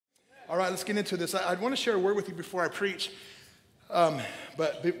All right, let's get into this. I want to share a word with you before I preach.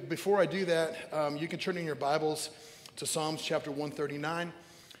 But before I do that, you can turn in your Bibles to Psalms chapter 139,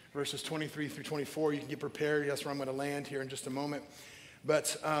 verses 23 through 24. You can get prepared. That's where I'm going to land here in just a moment.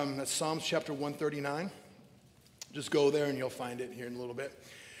 But that's Psalms chapter 139. Just go there and you'll find it here in a little bit.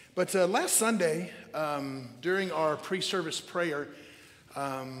 But last Sunday, during our pre-service prayer,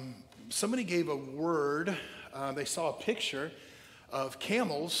 somebody gave a word. They saw a picture of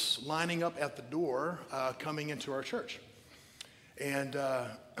camels lining up at the door coming into our church. And,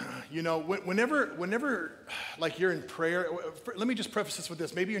 you know, whenever like you're in prayer, let me just preface this with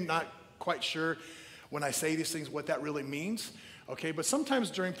this. Maybe you're not quite sure when I say these things what that really means, okay? But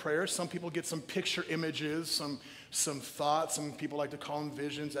sometimes during prayer, some people get some picture images, some thoughts. Some people like to call them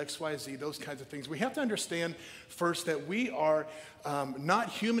visions, X, Y, Z, those kinds of things. We have to understand first that we are not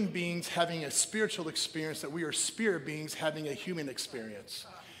human beings having a spiritual experience, that we are spirit beings having a human experience,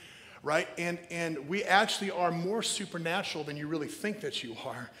 right? And we actually are more supernatural than you really think that you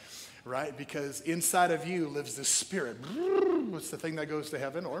are, right? Because inside of you lives this spirit. What's the thing that goes to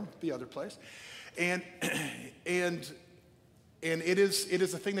heaven or the other place? And it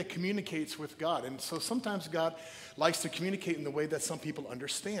is a thing that communicates with God. And so sometimes God likes to communicate in the way that some people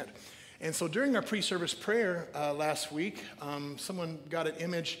understand. And so during our pre-service prayer last week, someone got an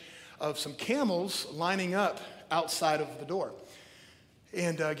image of some camels lining up outside of the door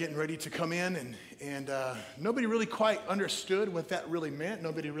and getting ready to come in. And nobody really quite understood what that really meant.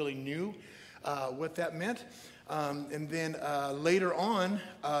 Nobody really knew what that meant. And then later on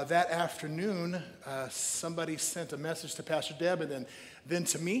that afternoon, somebody sent a message to Pastor Deb and then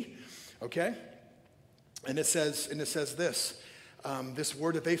to me, okay? And it says this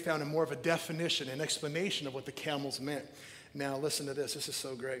word that they found in more of a definition, an explanation of what the camels meant. Now listen to this. This is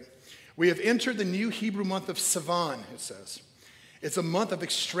so great. We have entered the new Hebrew month of Sivan, it says. It's a month of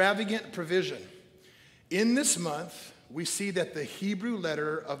extravagant provision. In this month, we see that the Hebrew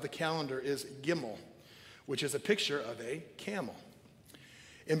letter of the calendar is Gimel, which is a picture of a camel.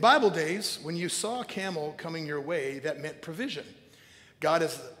 In Bible days, when you saw a camel coming your way, that meant provision. God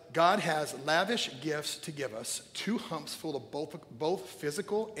has lavish gifts to give us, 2 humps full of both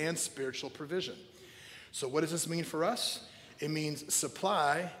physical and spiritual provision. So what does this mean for us? It means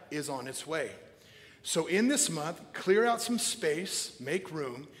supply is on its way. So in this month, clear out some space, make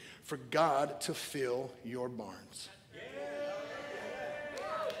room for God to fill your barns.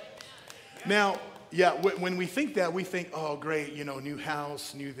 Now, yeah, when we think that, we think, oh, great, you know, new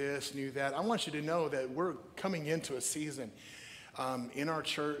house, new this, new that. I want you to know that we're coming into a season in our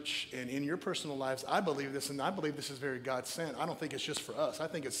church and in your personal lives. I believe this, and I believe this is very God-sent. I don't think it's just for us. I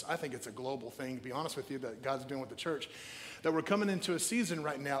think it's a global thing, to be honest with you, that God's doing with the church, that we're coming into a season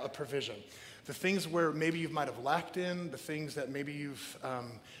right now of provision. The things where maybe you might have lacked in, the things that maybe you've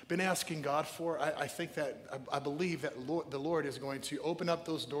been asking God for, I believe that the Lord is going to open up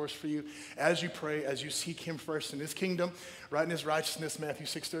those doors for you as you pray, as you seek Him first in His kingdom, right in His righteousness, Matthew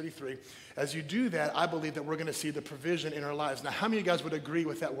 6:33. As you do that, I believe that we're going to see the provision in our lives. Now, how many of you guys would agree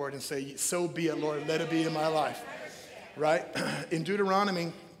with that word and say, so be it, Lord, let it be in my life, right? In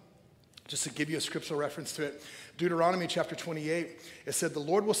Deuteronomy, just to give you a scriptural reference to it, Deuteronomy chapter 28, it said, the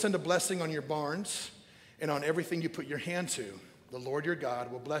Lord will send a blessing on your barns and on everything you put your hand to. The Lord your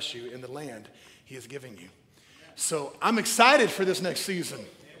God will bless you in the land He is giving you. So I'm excited for this next season,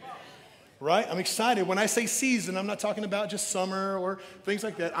 right? I'm excited. When I say season, I'm not talking about just summer or things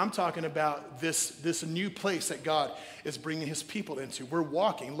like that. I'm talking about this new place that God is bringing His people into. We're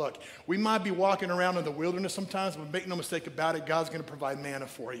walking. Look, we might be walking around in the wilderness sometimes, but make no mistake about it, God's going to provide manna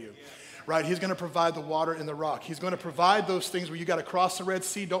for you. Right? He's going to provide the water in the rock. He's going to provide those things where you got to cross the Red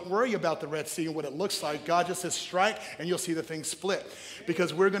Sea. Don't worry about the Red Sea and what it looks like. God just says strike and you'll see the thing split.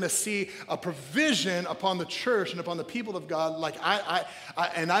 Because we're going to see a provision upon the church and upon the people of God. Like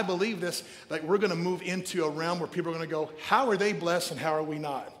I believe this, like we're going to move into a realm where people are going to go, how are they blessed and how are we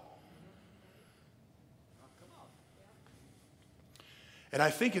not? And I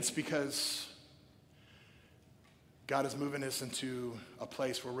think it's because God is moving us into a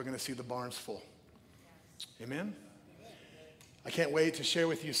place where we're going to see the barns full. Amen? I can't wait to share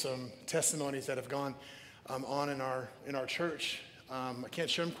with you some testimonies that have gone on in our church. I can't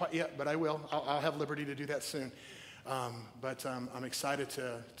share them quite yet, but I will. I'll have liberty to do that soon. But I'm excited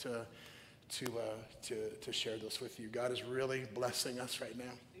to share those with you. God is really blessing us right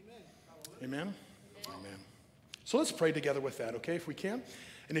now. Amen? Amen. So let's pray together with that, okay, if we can.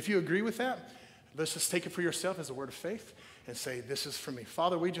 And if you agree with that, let's just take it for yourself as a word of faith and say, this is for me.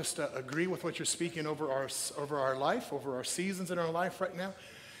 Father, we just agree with what you're speaking over our life, over our seasons in our life right now.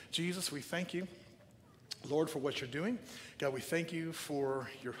 Jesus, we thank you Lord, for what you're doing. God, we thank you for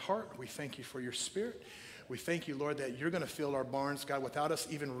your heart. We thank you for your spirit. We thank you, Lord, that you're going to fill our barns, God, without us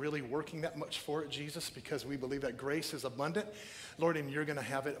even really working that much for it, Jesus, because we believe that grace is abundant, Lord, and you're going to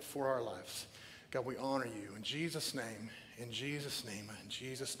have it for our lives. God, we honor you in Jesus' name, in Jesus' name, in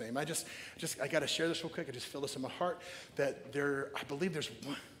Jesus' name. I got to share this real quick. I just feel this in my heart that I believe there's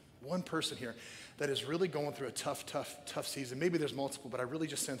one person here that is really going through a tough season. Maybe there's multiple, but I really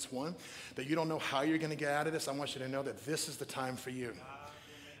just sense one that you don't know how you're going to get out of this. I want you to know that this is the time for you.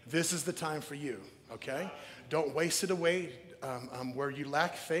 This is the time for you, okay? Don't waste it away where you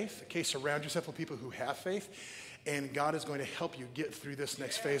lack faith. Okay, surround yourself with people who have faith, and God is going to help you get through this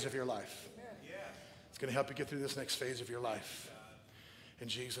next phase of your life. It's going to help you get through this next phase of your life. In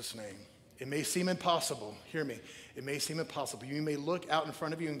Jesus' name. It may seem impossible. Hear me. It may seem impossible. You may look out in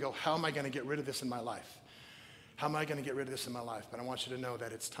front of you and go, how am I going to get rid of this in my life? How am I going to get rid of this in my life? But I want you to know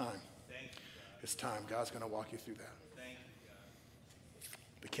that it's time. It's time. God's going to walk you through that.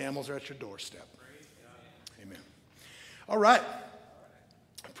 The camels are at your doorstep. Amen. All right.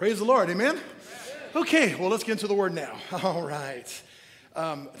 Praise the Lord. Amen. Okay. Well, let's get into the word now. All right.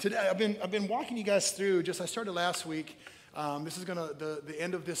 Today I've been walking you guys through. I started last week. This is the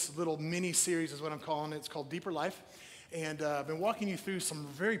end of this little mini series is what I'm calling it. It's called Deeper Life, and I've been walking you through some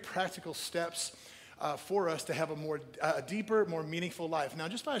very practical steps for us to have a deeper, more meaningful life. Now,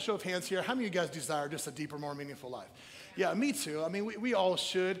 just by a show of hands here, how many of you guys desire just a deeper, more meaningful life? Yeah, me too. I mean, we all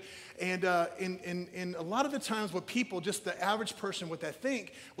should. And in a lot of the times what people, just the average person, what they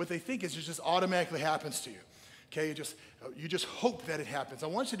think is it just automatically happens to you. Okay, you just hope that it happens. I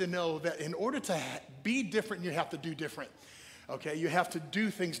want you to know that in order to be different, you have to do different. Okay, you have to do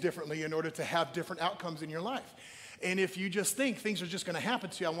things differently in order to have different outcomes in your life. And if you just think things are just going to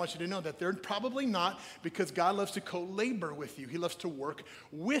happen to you, I want you to know that they're probably not, because God loves to co-labor with you. He loves to work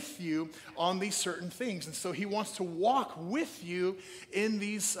with you on these certain things. And so he wants to walk with you in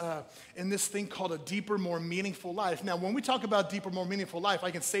this thing called a deeper, more meaningful life. Now, when we talk about deeper, more meaningful life, I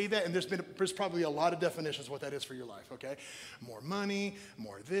can say that, and there's probably a lot of definitions of what that is for your life, okay? More money,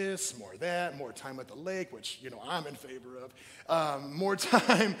 more this, more that, more time at the lake, which, I'm in favor of. More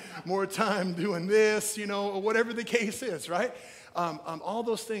time doing this, whatever the case is, right? All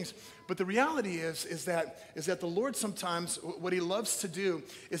those things. But the reality is that the Lord sometimes, what he loves to do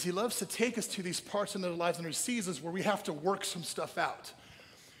is he loves to take us to these parts in our lives and our seasons where we have to work some stuff out.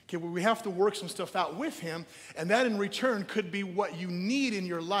 Okay, where we have to work some stuff out with him, and that in return could be what you need in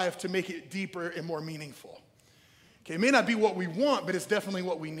your life to make it deeper and more meaningful. Okay, it may not be what we want, but it's definitely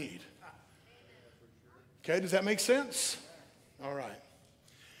what we need. Okay, does that make sense? All right.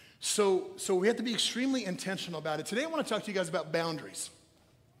 So we have to be extremely intentional about it. Today I want to talk to you guys about boundaries.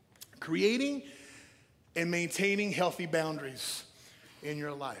 Creating and maintaining healthy boundaries in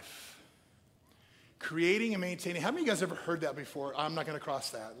your life. Creating and maintaining. How many of you guys ever heard that before? I'm not going to cross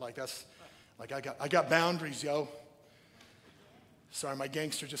that. I got boundaries, yo. Sorry, my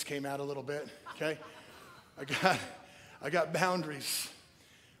gangster just came out a little bit, okay? I got boundaries.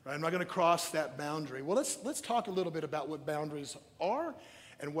 Right? I'm not going to cross that boundary. Well, let's talk a little bit about what boundaries are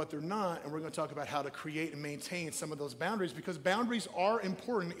and what they're not, and we're going to talk about how to create and maintain some of those boundaries, because boundaries are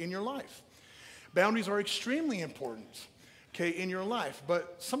important in your life. Boundaries are extremely important, okay, in your life,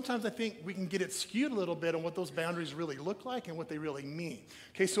 but sometimes I think we can get it skewed a little bit on what those boundaries really look like and what they really mean.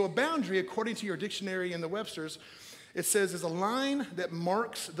 Okay, so a boundary, according to your dictionary in the Webster's, it says is a line that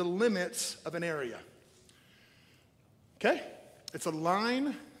marks the limits of an area. Okay? It's a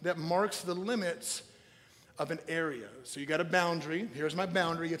line that marks the limits of an area. So you got a boundary. Here's my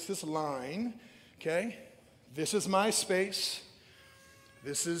boundary. It's this line, okay? This is my space.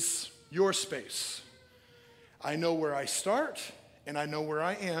 This is your space. I know where I start, and I know where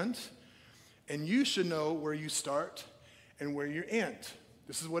I end, and you should know where you start and where you end.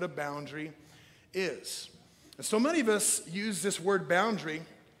 This is what a boundary is. And so many of us use this word boundary,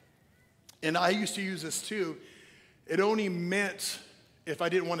 and I used to use this too. It only meant if I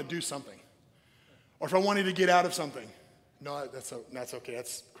didn't want to do something. Or if I wanted to get out of something. No, that's okay.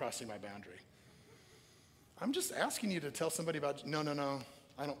 That's crossing my boundary. I'm just asking you to tell somebody about, no.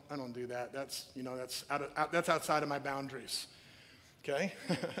 I don't do that. That's outside of my boundaries. Okay?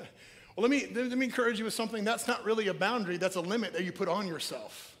 Well, let me encourage you with something. That's not really a boundary. That's a limit that you put on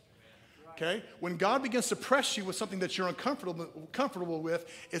yourself. Okay? When God begins to press you with something that you're uncomfortable with,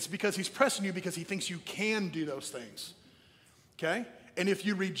 it's because he's pressing you because he thinks you can do those things. Okay? And if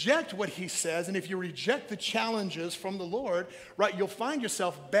you reject what he says, and if you reject the challenges from the Lord, right, you'll find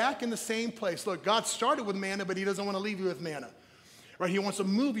yourself back in the same place. Look, God started with manna, but he doesn't want to leave you with manna. Right? He wants to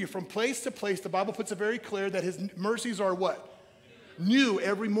move you from place to place. The Bible puts it very clear that his mercies are what? New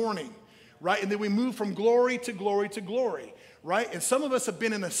every morning. right? And then we move from glory to glory to glory, right? And some of us have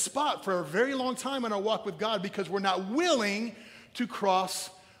been in a spot for a very long time in our walk with God because we're not willing to cross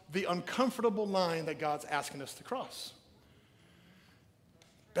the uncomfortable line that God's asking us to cross.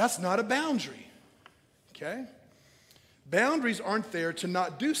 That's not a boundary, okay? Boundaries aren't there to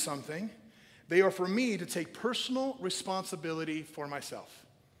not do something. They are for me to take personal responsibility for myself.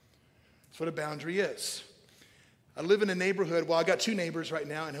 That's what a boundary is. I live in a neighborhood, well, I got two neighbors right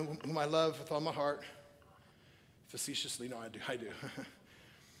now and whom I love with all my heart. Facetiously, no, I do.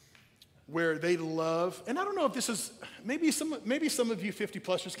 Where they love, and I don't know if this is, maybe some of you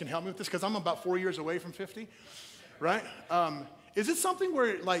 50-plussers can help me with this because I'm about 4 years away from 50, right? Is it something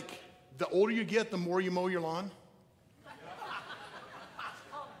where, like, the older you get, the more you mow your lawn?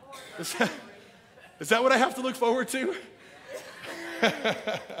 Is that what I have to look forward to?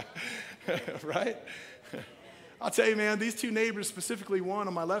 Right? I'll tell you, man, these two neighbors, specifically one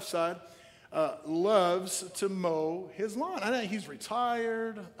on my left side, loves to mow his lawn. I know he's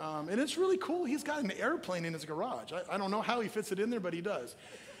retired, and it's really cool. He's got an airplane in his garage. I don't know how he fits it in there, but he does.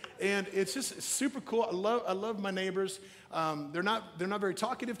 And it's just super cool. I love my neighbors. They're not very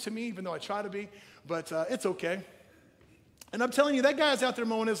talkative to me, even though I try to be, but it's okay. And I'm telling you, that guy's out there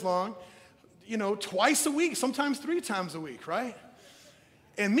mowing his lawn, twice a week, sometimes 3 times a week, right?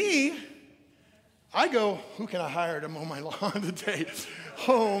 And me, I go, who can I hire to mow my lawn today?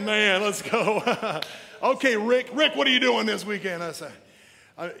 Oh, man, let's go. Okay, Rick, what are you doing this weekend? I say,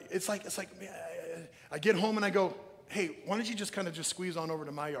 it's like man, I get home and I go, hey, why don't you just kind of just squeeze on over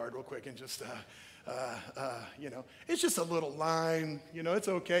to my yard real quick and just, it's just a little line, it's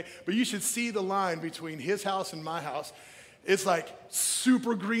okay. But you should see the line between his house and my house. It's like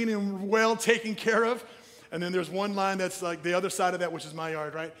super green and well taken care of. And then there's one line that's like the other side of that, which is my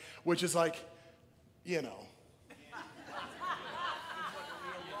yard, right? Which is like,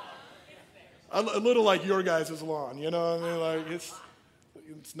 a little like your guys' lawn, you know what I mean? Like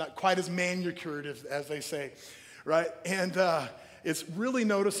it's not quite as manicured as they say, right? And it's really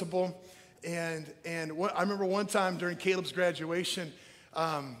noticeable. And I remember one time during Caleb's graduation,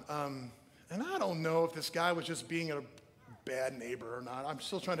 and I don't know if this guy was just being a bad neighbor or not. I'm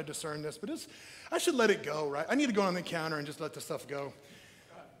still trying to discern this, but I should let it go, right? I need to go on the counter and just let the stuff go.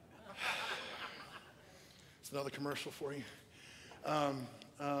 It's another commercial for you.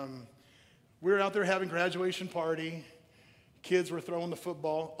 We were out there having graduation party. Kids were throwing the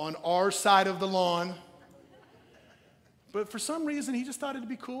football on our side of the lawn. But for some reason, he just thought it'd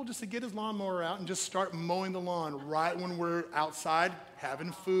be cool just to get his lawnmower out and just start mowing the lawn right when we're outside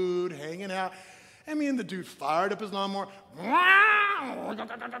having food, hanging out. I mean, the dude fired up his lawnmower, and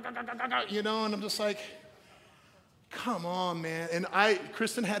I'm just like, come on, man. And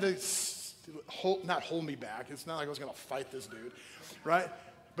Kristen had to not hold me back. It's not like I was going to fight this dude, right?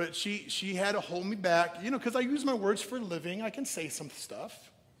 But she had to hold me back, because I use my words for a living. I can say some stuff.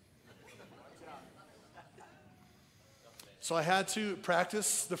 So I had to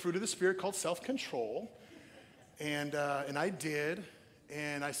practice the fruit of the Spirit called self-control. And I did.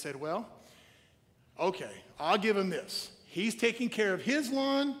 And I said, well, okay, I'll give him this. He's taking care of his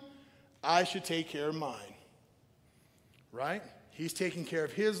lawn. I should take care of mine. Right? He's taking care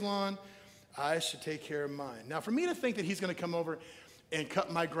of his lawn. I should take care of mine. Now, for me to think that he's going to come over and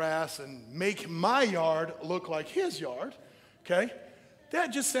cut my grass and make my yard look like his yard, okay, that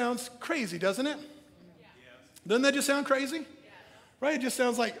just sounds crazy, doesn't it? Yeah. Doesn't that just sound crazy? Yeah. Right? It just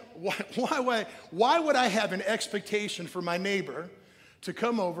sounds like, why would I have an expectation for my neighbor to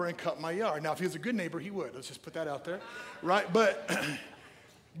come over and cut my yard? Now, if he was a good neighbor, he would. Let's just put that out there, right? But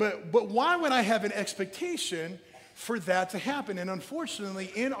why would I have an expectation for that to happen? And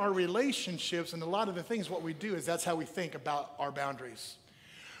unfortunately, in our relationships and a lot of the things, what we do is that's how we think about our boundaries.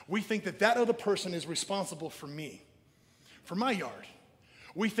 We think that other person is responsible for me, for my yard.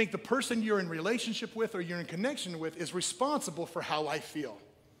 We think the person you're in relationship with or you're in connection with is responsible for how I feel.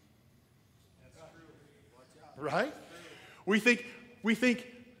 Right? We think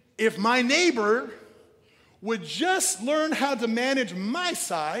if my neighbor would just learn how to manage my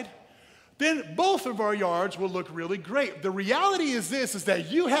side, then both of our yards will look really great. The reality is this, is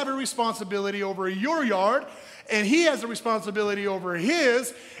that you have a responsibility over your yard, and he has a responsibility over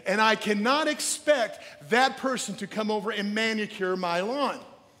his, and I cannot expect that person to come over and manicure my lawn,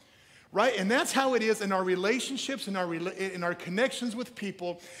 right? And that's how it is in our relationships, in our connections with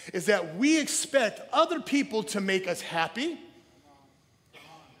people, is that we expect other people to make us happy.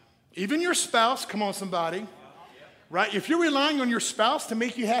 Even your spouse, come on somebody. Right? If you're relying on your spouse to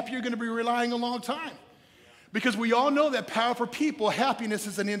make you happy, you're going to be relying a long time. Because we all know that power for people, happiness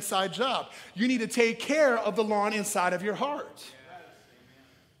is an inside job. You need to take care of the lawn inside of your heart.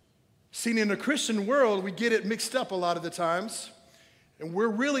 See, in the Christian world, we get it mixed up a lot of the times, and we're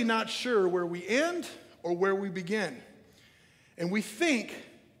really not sure where we end or where we begin. And we think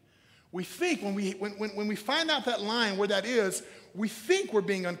when we find out that line where that is, we think we're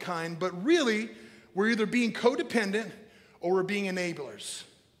being unkind, but really we're either being codependent or we're being enablers.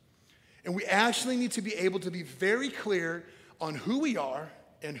 And we actually need to be able to be very clear on who we are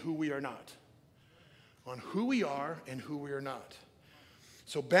and who we are not. On who we are and who we are not.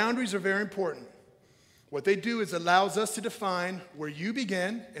 So boundaries are very important. What they do is allows us to define where you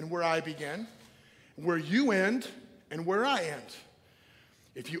begin and where I begin, where you end and where I end.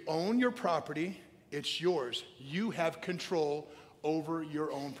 If you own your property, it's yours. You have control over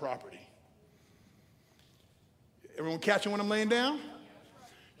your own property. Everyone catching what I'm laying down?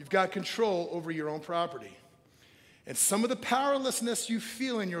 You've got control over your own property. And some of the powerlessness you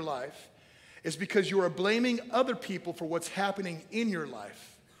feel in your life is because you are blaming other people for what's happening in your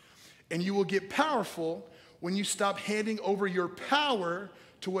life. And you will get powerful when you stop handing over your power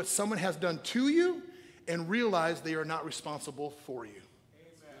to what someone has done to you and realize they are not responsible for you.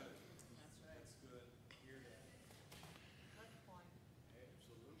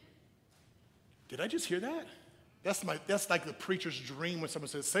 Did I just hear that? That's like the preacher's dream when someone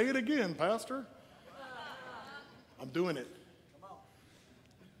says, "Say it again, Pastor." I'm doing it.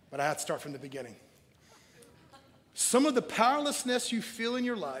 But I had to start from the beginning. Some of the powerlessness you feel in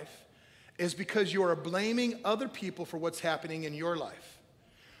your life is because you are blaming other people for what's happening in your life.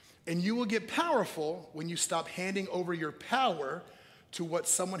 And you will get powerful when you stop handing over your power to what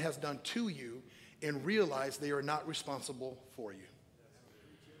someone has done to you and realize they are not responsible for you.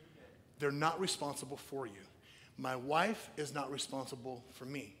 They're not responsible for you. My wife is not responsible for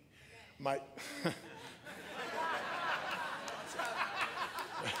me.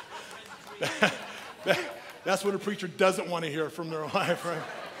 That's what a preacher doesn't want to hear from their wife, right?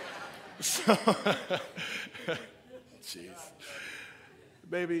 So, jeez.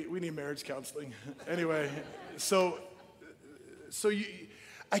 Baby, we need marriage counseling. Anyway,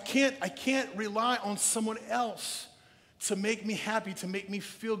 I can't rely on someone else to make me happy, to make me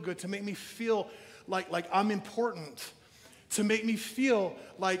feel good, to make me feel like I'm important, to make me feel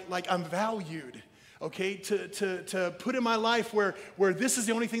like I'm valued. Okay, to put in my life where this is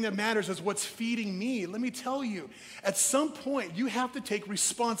the only thing that matters is what's feeding me. Let me tell you, at some point, you have to take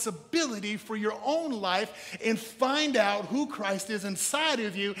responsibility for your own life and find out who Christ is inside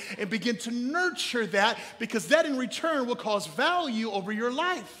of you and begin to nurture that, because that in return will cause value over your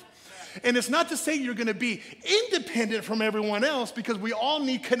life. And it's not to say you're going to be independent from everyone else, because we all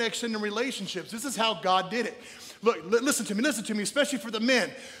need connection and relationships. This is how God did it. Look, listen to me, especially for the men.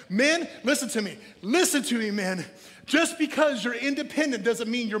 Men, listen to me, men. Just because you're independent doesn't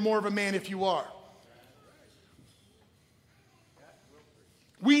mean you're more of a man if you are.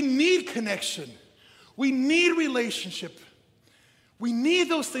 We need connection. We need relationship. We need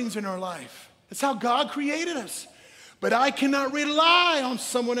those things in our life. That's how God created us. But I cannot rely on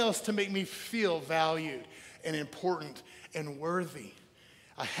someone else to make me feel valued and important and worthy.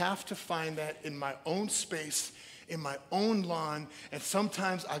 I have to find that in my own space, in my own lawn, and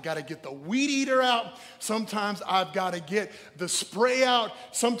sometimes I've got to get the weed eater out. Sometimes I've got to get the spray out.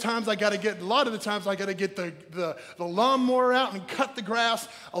 Sometimes a lot of the times I got to get the lawnmower out and cut the grass.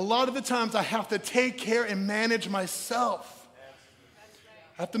 A lot of the times I have to take care and manage myself.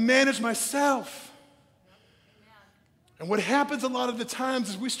 I have to manage myself. And what happens a lot of the times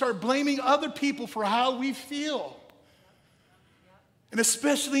is we start blaming other people for how we feel. And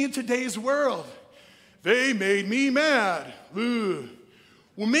especially in today's world. They made me mad. Ugh.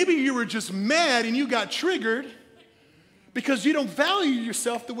 Well, maybe you were just mad and you got triggered because you don't value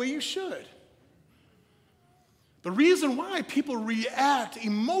yourself the way you should. The reason why people react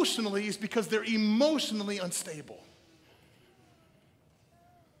emotionally is because they're emotionally unstable.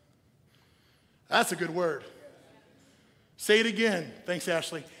 That's a good word. Say it again. Thanks,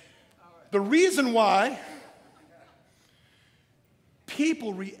 Ashley. The reason why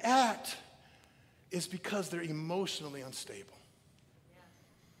people react is because they're emotionally unstable.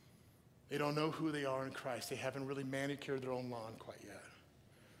 They don't know who they are in Christ. They haven't really manicured their own lawn quite yet.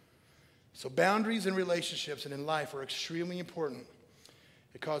 So boundaries in relationships and in life are extremely important.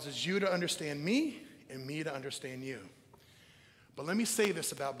 It causes you to understand me and me to understand you. But let me say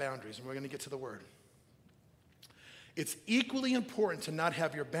this about boundaries, and we're going to get to the word. It's equally important to not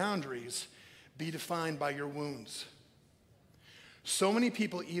have your boundaries be defined by your wounds. So many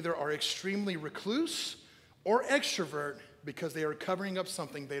people either are extremely recluse or extrovert because they are covering up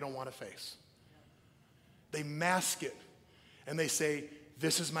something they don't want to face. They mask it and they say,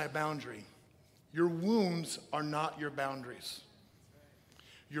 "This is my boundary." Your wounds are not your boundaries.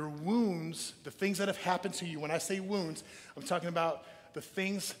 Your wounds, the things that have happened to you. When I say wounds, I'm talking about the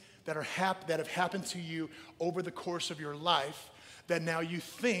things that have happened to you over the course of your life that now you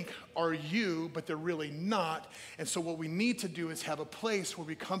think are you, but they're really not. And so what we need to do is have a place where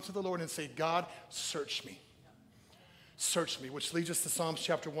we come to the Lord and say, God, search me. Search me, which leads us to Psalms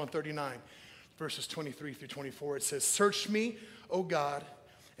chapter 139, verses 23 through 24. It says, search me, O God,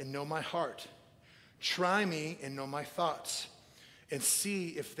 and know my heart. Try me and know my thoughts, and see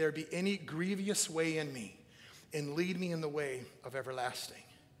if there be any grievous way in me, and lead me in the way of everlasting.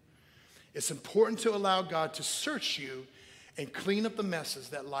 It's important to allow God to search you and clean up the messes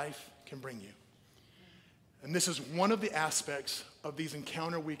that life can bring you. And this is one of the aspects of these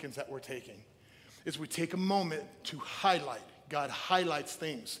encounter weekends that we're taking, is we take a moment to highlight. God highlights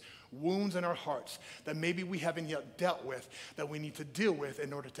things, wounds in our hearts that maybe we haven't yet dealt with, that we need to deal with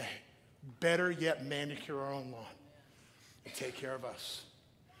in order to better yet manicure our own lawn and take care of us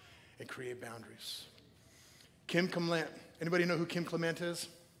and create boundaries. Kim Clement. Anybody know who Kim Clement is?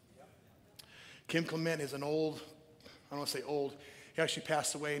 Kim Clement is an old, I don't want to say old, he actually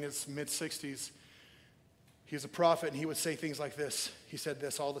passed away in his mid-60s. He was a prophet, and he would say things like this. He said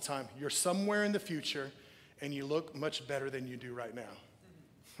this all the time: you're somewhere in the future, and you look much better than you do right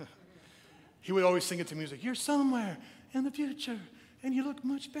now. He would always sing it to music. You're somewhere in the future, and you look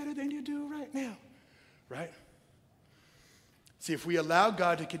much better than you do right now. Right? See, if we allow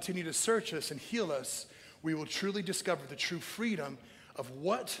God to continue to search us and heal us, we will truly discover the true freedom of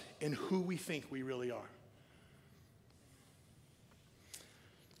what and who we think we really are.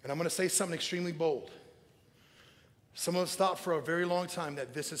 And I'm going to say something extremely bold. Some of us thought for a very long time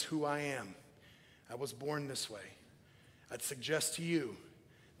that this is who I am. I was born this way. I'd suggest to you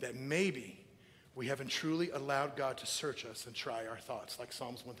that maybe we haven't truly allowed God to search us and try our thoughts, like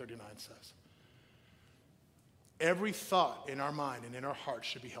Psalms 139 says. Every thought in our mind and in our heart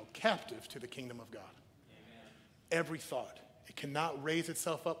should be held captive to the kingdom of God. Amen. Every thought. It cannot raise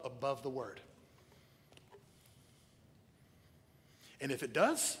itself up above the word. And if it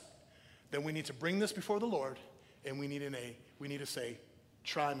does, then we need to bring this before the Lord, and we need to say,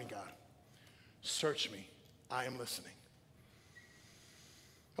 try me, God. Search me. I am listening.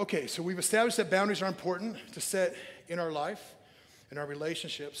 Okay, so we've established that boundaries are important to set in our life, in our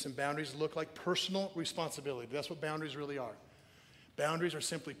relationships, and boundaries look like personal responsibility. That's what boundaries really are. Boundaries are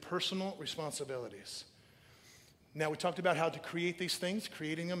simply personal responsibilities. Now, we talked about how to create these things,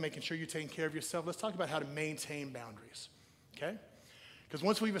 creating them, making sure you're taking care of yourself. Let's talk about how to maintain boundaries, okay? Because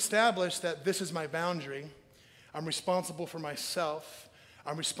once we've established that this is my boundary, I'm responsible for myself,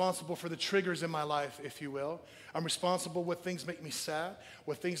 I'm responsible for the triggers in my life, if you will. I'm responsible when things make me sad,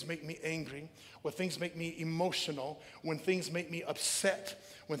 when things make me angry, when things make me emotional, when things make me upset,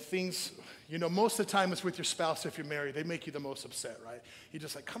 when things, most of the time it's with your spouse if you're married. They make you the most upset, right? You're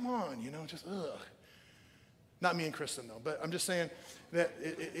just like, come on, just ugh. Not me and Kristen, though, but I'm just saying that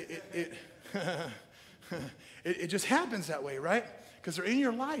it just happens that way, right? Because they're in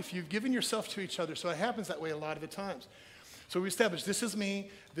your life. You've given yourself to each other, so it happens that way a lot of the times. So we establish, this is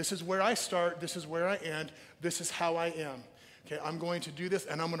me, this is where I start, this is where I end, this is how I am. Okay, I'm going to do this,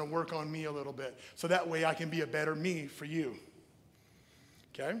 and I'm going to work on me a little bit, so that way I can be a better me for you.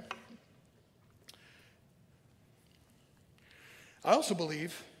 Okay? I also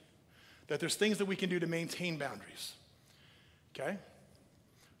believe that there's things that we can do to maintain boundaries. Okay?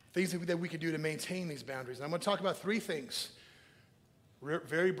 Things that we can do to maintain these boundaries. And I'm going to talk about three things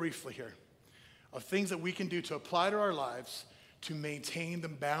very briefly here, of things that we can do to apply to our lives to maintain the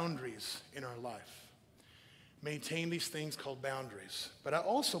boundaries in our life. Maintain these things called boundaries. But I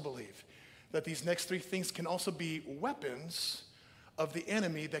also believe that these next three things can also be weapons of the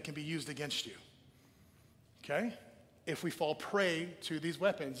enemy that can be used against you. Okay? If we fall prey to these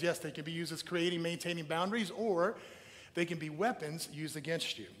weapons, yes, they can be used as creating, maintaining boundaries, or they can be weapons used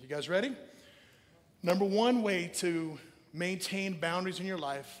against you. You guys ready? Number one way to maintain boundaries in your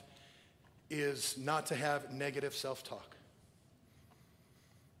life is not to have negative self-talk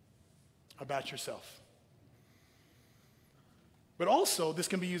about yourself. But also, this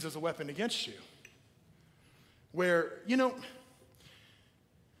can be used as a weapon against you. Where, you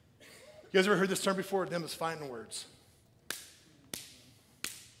guys ever heard this term before? Them is fighting words.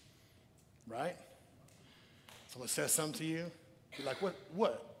 Right? Someone says something to you, you're like,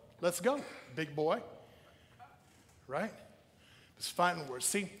 what? Let's go, big boy. Right? It's fighting words.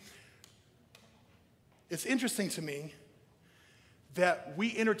 See, it's interesting to me that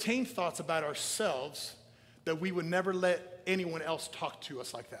we entertain thoughts about ourselves that we would never let anyone else talk to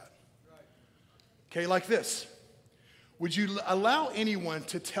us like that. Okay, like this. Would you allow anyone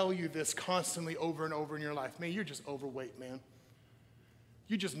to tell you this constantly over and over in your life? Man, you're just overweight, man.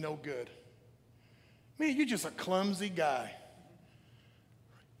 You're just no good. Man, you're just a clumsy guy.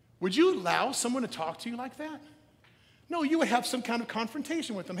 Would you allow someone to talk to you like that? No, you would have some kind of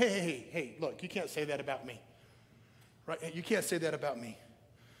confrontation with them. Hey, look, you can't say that about me. Right? You can't say that about me.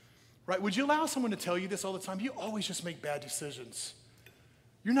 Right? Would you allow someone to tell you this all the time? You always just make bad decisions.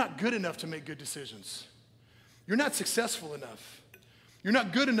 You're not good enough to make good decisions. You're not successful enough. You're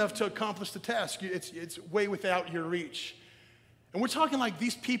not good enough to accomplish the task. It's way without your reach. And we're talking like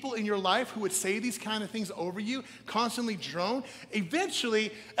these people in your life who would say these kind of things over you, constantly drone.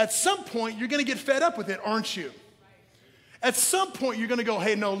 Eventually, at some point, you're going to get fed up with it, aren't you? At some point, you're going to go,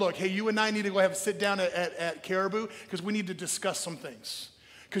 hey, no, look, hey, you and I need to go have a sit down at Caribou because we need to discuss some things.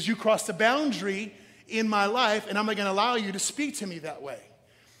 Because you crossed a boundary in my life, and I'm not going to allow you to speak to me that way.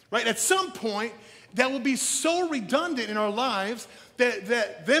 Right? At some point, that will be so redundant in our lives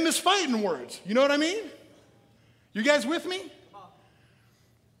that them is fighting words. You know what I mean? You guys with me?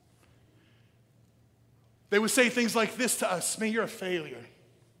 They would say things like this to us: man, you're a failure.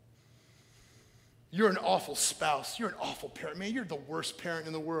 You're an awful spouse. You're an awful parent. Man, you're the worst parent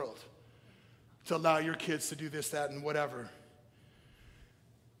in the world to allow your kids to do this, that, and whatever.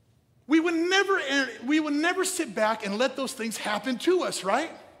 We would never sit back and let those things happen to us,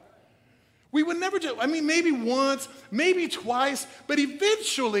 right? We would never do, maybe once, maybe twice, but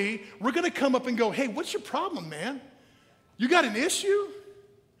eventually we're going to come up and go, hey, what's your problem, man? You got an issue?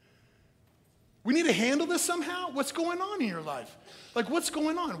 We need to handle this somehow? What's going on in your life? Like, what's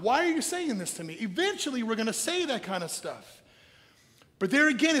going on? Why are you saying this to me? Eventually, we're going to say that kind of stuff. But there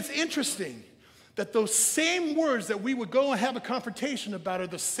again, it's interesting that those same words that we would go and have a confrontation about are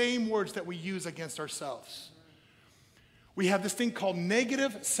the same words that we use against ourselves. We have this thing called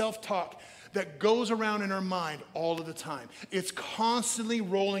negative self-talk that goes around in our mind all of the time. It's constantly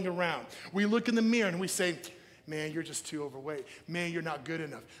rolling around. We look in the mirror and we say, man, you're just too overweight. Man, you're not good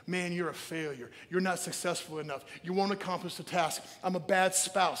enough. Man, you're a failure. You're not successful enough. You won't accomplish the task. I'm a bad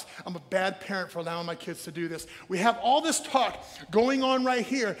spouse. I'm a bad parent for allowing my kids to do this. We have all this talk going on right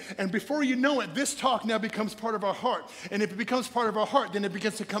here, and before you know it, this talk now becomes part of our heart. And if it becomes part of our heart, then it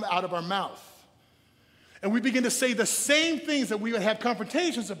begins to come out of our mouth. And we begin to say the same things that we would have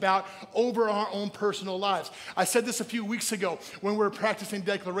confrontations about over our own personal lives. I said this a few weeks ago when we were practicing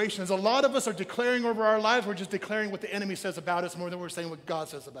declarations. A lot of us are declaring over our lives. We're just declaring what the enemy says about us more than we're saying what God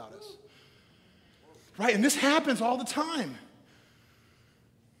says about us. Right? And this happens all the time.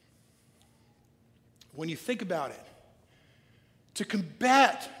 When you think about it, to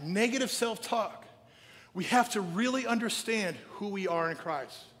combat negative self-talk, we have to really understand who we are in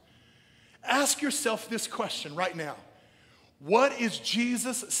Christ. Ask yourself this question right now. What is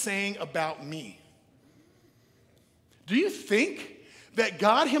Jesus saying about me? Do you think that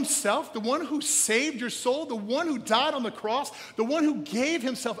God himself, the one who saved your soul, the one who died on the cross, the one who gave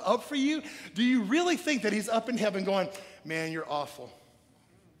himself up for you, do you really think that he's up in heaven going, man, you're awful.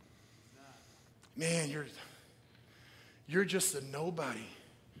 Man, you're just a nobody.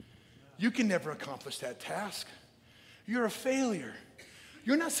 You can never accomplish that task. You're a failure.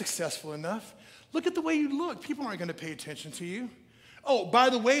 You're not successful enough. Look at the way you look. People aren't going to pay attention to you. Oh,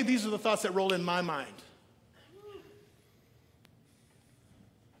 by the way, these are the thoughts that roll in my mind.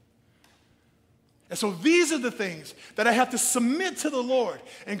 And so these are the things that I have to submit to the Lord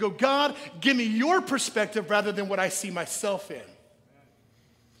and go, God, give me your perspective rather than what I see myself in.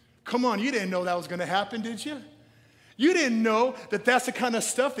 Come on, you didn't know that was going to happen, did you? You didn't know that that's the kind of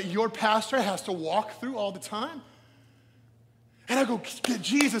stuff that your pastor has to walk through all the time? And I go,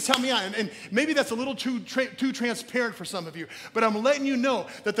 Jesus, help me out. And maybe that's a little too transparent for some of you. But I'm letting you know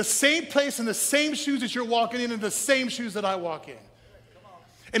that the same place and the same shoes that you're walking in are the same shoes that I walk in.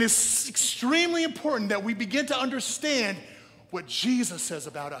 And it's extremely important that we begin to understand what Jesus says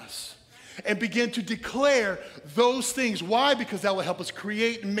about us and begin to declare those things. Why? Because that will help us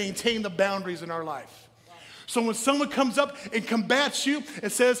create and maintain the boundaries in our life. So when someone comes up and combats you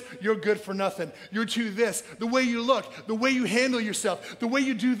and says, you're good for nothing, you're too this, the way you look, the way you handle yourself, the way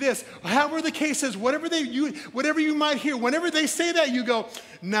you do this, however the case is, whatever you might hear, whenever they say that, you go,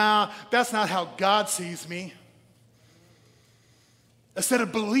 nah, that's not how God sees me. Instead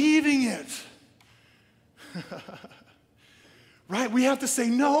of believing it, right? We have to say,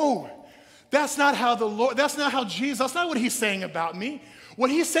 no, that's not how Jesus, that's not what he's saying about me. What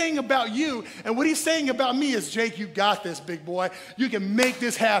he's saying about you and what he's saying about me is, Jake, you got this, big boy. You can make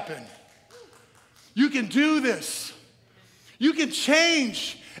this happen. You can do this. You can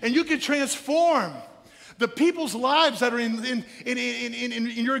change and you can transform the people's lives that are in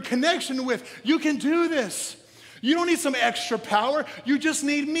your connection with. You can do this. You don't need some extra power. You just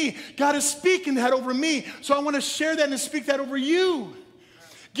need me. God is speaking that over me. So I want to share that and speak that over you.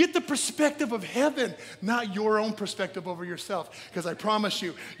 Get the perspective of heaven, not your own perspective over yourself. Because I promise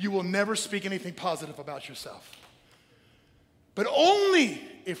you, you will never speak anything positive about yourself. But only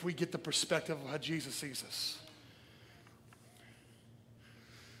if we get the perspective of how Jesus sees us.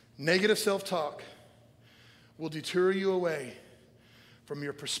 Negative self-talk will deter you away from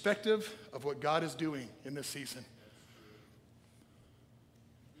your perspective of what God is doing in this season.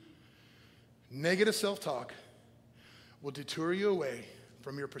 Negative self-talk will deter you away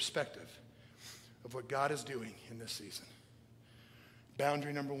from your perspective of what God is doing in this season.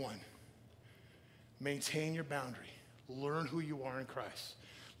 Boundary number one, maintain your boundary. Learn who you are in Christ.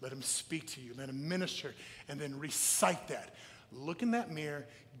 Let him speak to you. Let him minister. And then recite that. Look in that mirror.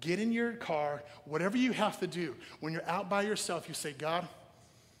 Get in your car. Whatever you have to do. When you're out by yourself, you say, God,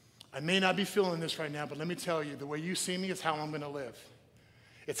 I may not be feeling this right now, but let me tell you, the way you see me is how I'm going to live.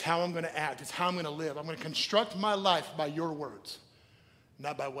 It's how I'm going to act. It's how I'm going to live. I'm going to construct my life by your words,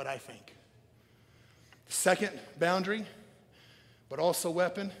 not by what I think. The second boundary, but also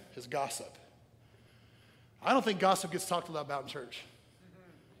weapon, is gossip. I don't think gossip gets talked a lot about in church.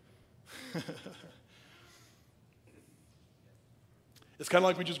 It's kind of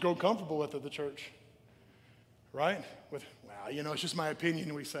like we just grow comfortable with it at the church, right? With, well, you know, it's just my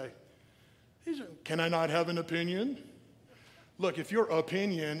opinion, we say. Can I not have an opinion? Look, if your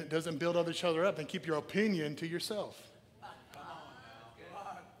opinion doesn't build each other up, then keep your opinion to yourself.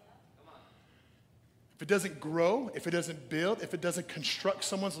 If it doesn't grow, if it doesn't build, if it doesn't construct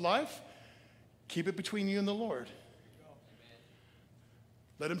someone's life, keep it between you and the Lord.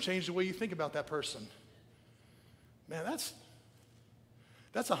 Let him change the way you think about that person. Man, that's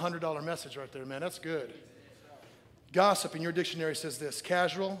a $100 message right there, man. That's good. Gossip in your dictionary says this: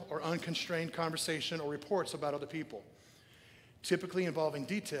 casual or unconstrained conversation or reports about other people, typically involving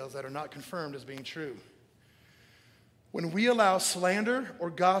details that are not confirmed as being true. When we allow slander or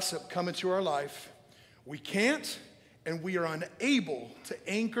gossip come into our life, we can't and we are unable to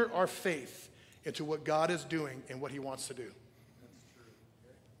anchor our faith into what God is doing and what he wants to do.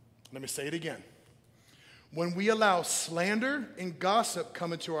 Let me say it again. When we allow slander and gossip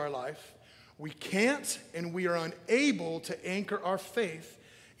come into our life, we can't and we are unable to anchor our faith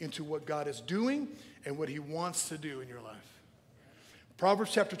into what God is doing and what he wants to do in your life.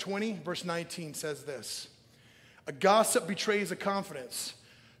 Proverbs chapter 20, verse 19 says this: a gossip betrays a confidence,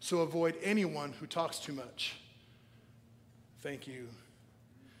 so avoid anyone who talks too much. Thank you,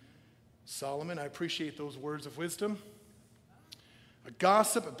 Solomon. I appreciate those words of wisdom. A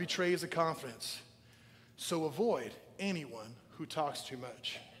gossip betrays a confidence, so avoid anyone who talks too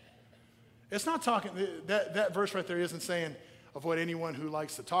much. It's not talking, that verse right there isn't saying avoid anyone who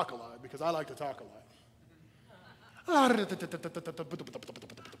likes to talk a lot, because I like to talk a lot.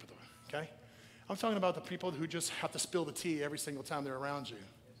 Okay? I'm talking about the people who just have to spill the tea every single time they're around you.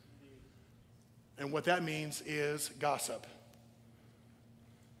 And what that means is gossip.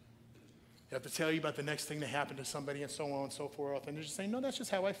 They have to tell you about the next thing that happened to somebody and so on and so forth. And they're just saying, no, that's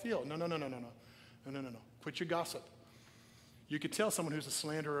just how I feel. No. Quit your gossip. You could tell someone who's a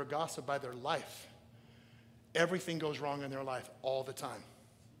slanderer or a gossip by their life. Everything goes wrong in their life all the time.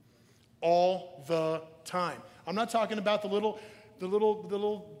 All the time. I'm not talking about the little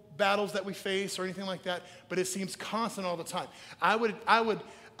battles that we face or anything like that, but it seems constant all the time. I would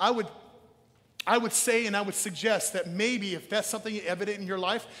say and I would suggest that maybe if that's something evident in your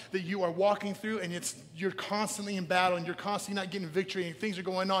life that you are walking through and you're constantly in battle and you're constantly not getting victory and things are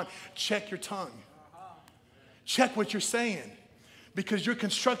going on, check your tongue. Check what you're saying, because you're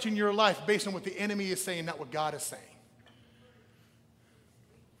constructing your life based on what the enemy is saying, not what God is saying.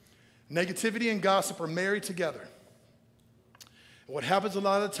 Negativity and gossip are married together. And what happens a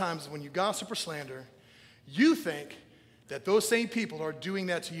lot of the times is when you gossip or slander, you think that those same people are doing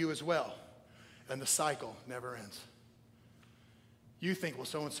that to you as well. And the cycle never ends. You think, well,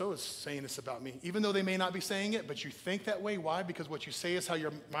 so-and-so is saying this about me. Even though they may not be saying it, but you think that way. Why? Because what you say is how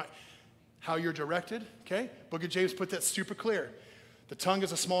you're directed, okay? Book of James put that super clear. The tongue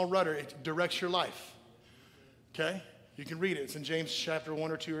is a small rudder. It directs your life, okay? You can read it. It's in James chapter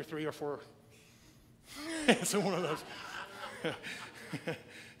 1 or 2 or 3 or 4. It's in one of those.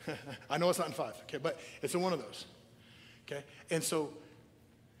 I know it's not in 5, okay? But it's in one of those, okay? And so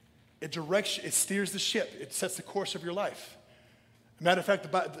it directs, it steers the ship. It sets the course of your life. Matter of fact,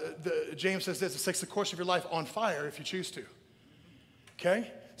 James says this: it sets the course of your life on fire if you choose to,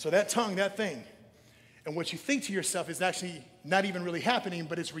 okay? So that tongue, that thing, and what you think to yourself is actually not even really happening,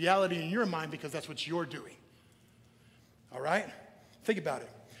 but it's reality in your mind because that's what you're doing. All right? Think about it.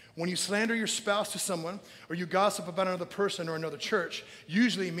 When you slander your spouse to someone or you gossip about another person or another church,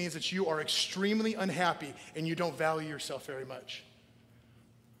 usually it means that you are extremely unhappy and you don't value yourself very much.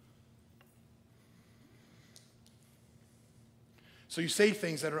 So you say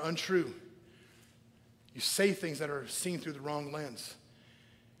things that are untrue. You say things that are seen through the wrong lens.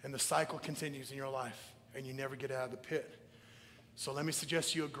 And the cycle continues in your life, and you never get out of the pit. So let me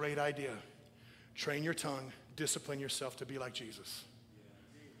suggest to you a great idea. Train your tongue, discipline yourself to be like Jesus.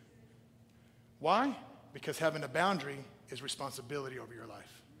 Why? Because having a boundary is responsibility over your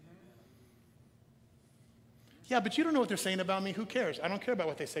life. Yeah, but you don't know what they're saying about me. Who cares? I don't care about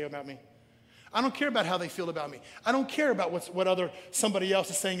what they say about me. I don't care about how they feel about me. I don't care about what somebody else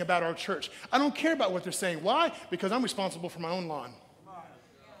is saying about our church. I don't care about what they're saying. Why? Because I'm responsible for my own lawn.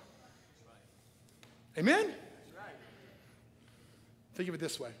 Amen? Think of it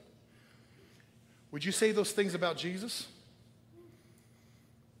this way. Would you say those things about Jesus?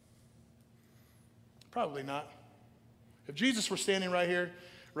 Probably not. If Jesus were standing right here,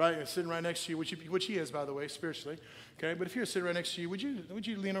 right, and sitting right next to you, which he is, by the way, spiritually, okay? But if he was sitting right next to you, would you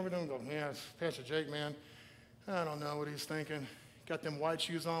lean over there and go, yeah, Pastor Jake, man, I don't know what he's thinking. Got them white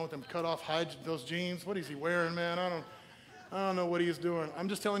shoes on with them cut off those jeans. What is he wearing, man? I don't know what he's doing. I'm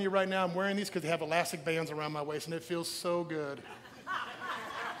just telling you right now, I'm wearing these because they have elastic bands around my waist, and it feels so good.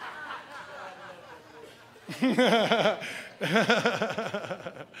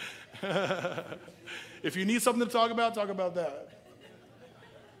 If you need something to talk about that.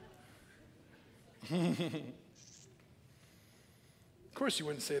 Of course you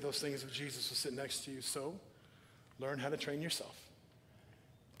wouldn't say those things if Jesus was sitting next to you. So learn how to train yourself.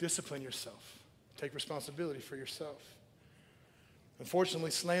 Discipline yourself. Take responsibility for yourself.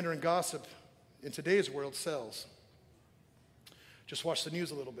 Unfortunately, slander and gossip in today's world sells. Just watch the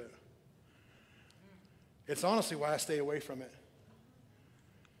news a little bit. It's honestly why I stay away from it.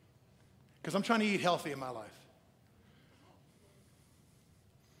 Because I'm trying to eat healthy in my life.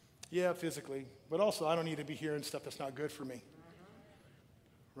 Yeah, physically. But also, I don't need to be hearing stuff that's not good for me.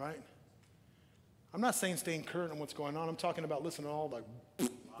 Right? I'm not saying staying current on what's going on. I'm talking about listening to all the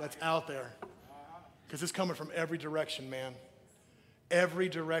that's out there. Because it's coming from every direction, man. Every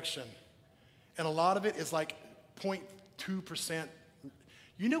direction. And a lot of it is like 0.2%.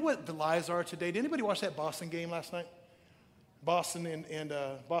 You know what the lies are today? Did anybody watch that Boston game last night? Boston and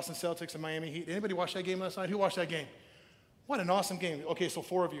Boston Celtics and Miami Heat. Did anybody watch that game last night? Who watched that game? What an awesome game. Okay, so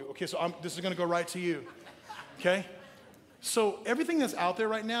 4 of you. Okay, so this is going to go right to you. Okay? So everything that's out there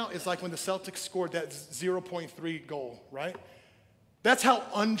right now is like when the Celtics scored that 0.3 goal, right? That's how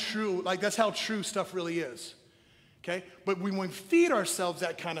untrue, like that's how true stuff really is. Okay? But when we feed ourselves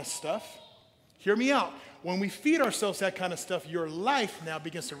that kind of stuff, hear me out. When we feed ourselves that kind of stuff, your life now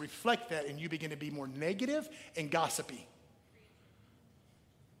begins to reflect that, and you begin to be more negative and gossipy.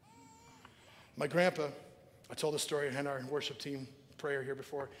 My grandpa, I told the story in our worship team prayer here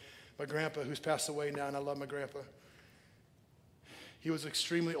before. My grandpa, who's passed away now, and I love my grandpa, he was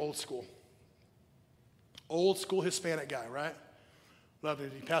extremely old school. Old school Hispanic guy, right? Loved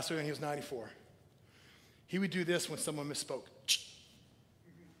it. He passed away when he was 94. He would do this when someone misspoke.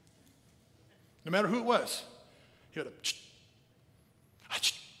 No matter who it was, he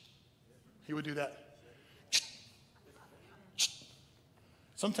would do that.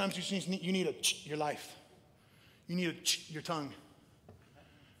 Sometimes you need your life. You need your tongue.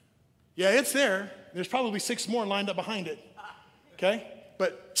 Yeah, it's there. There's probably 6 more lined up behind it. Okay?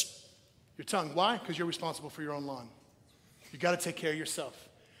 But your tongue. Why? Because you're responsible for your own lawn. You got to take care of yourself.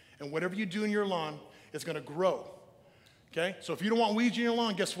 And whatever you do in your lawn is going to grow. Okay? So if you don't want weeds in your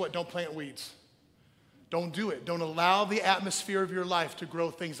lawn, guess what? Don't plant weeds. Don't do it. Don't allow the atmosphere of your life to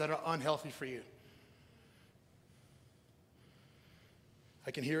grow things that are unhealthy for you.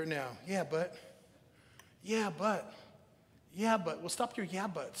 I can hear it now. Yeah, but. Well, stop your yeah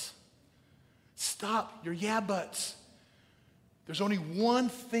buts. Stop your yeah buts. There's only one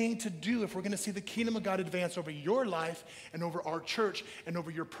thing to do if we're going to see the kingdom of God advance over your life and over our church and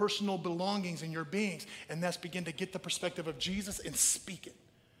over your personal belongings and your beings, and that's begin to get the perspective of Jesus and speak it.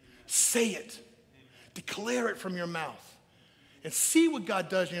 Say it. Declare it from your mouth and see what God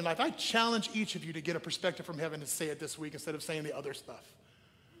does in your life. I challenge each of you to get a perspective from heaven and say it this week instead of saying the other stuff.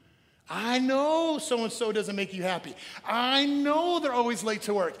 I know so-and-so doesn't make you happy. I know they're always late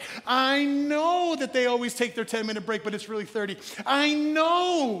to work. I know that they always take their 10-minute break, but it's really 30. I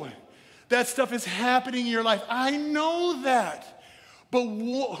know that stuff is happening in your life. I know that. But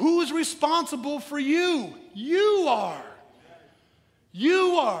who's responsible for you? You are.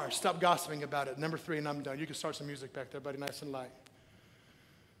 You are. Stop gossiping about it. Number 3, and I'm done. You can start some music back there, buddy, nice and light.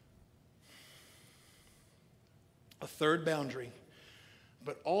 A third boundary,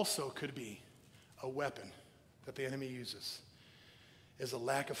 but also could be a weapon that the enemy uses, is a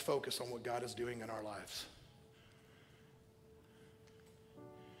lack of focus on what God is doing in our lives.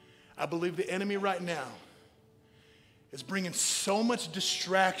 I believe the enemy right now is bringing so much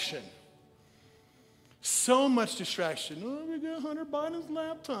distraction. So much distraction. Oh, we got Hunter Biden's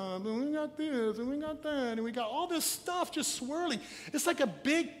laptop, and we got this, and we got that, and we got all this stuff just swirling. It's like a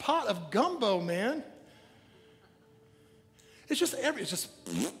big pot of gumbo, man. It's just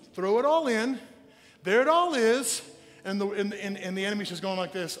throw it all in. There it all is. And the enemy's just going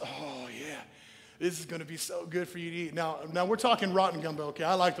like this. Oh, yeah. This is going to be so good for you to eat. Now we're talking rotten gumbo, okay?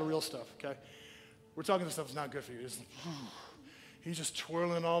 I like the real stuff, okay? We're talking the stuff that's not good for you. He's just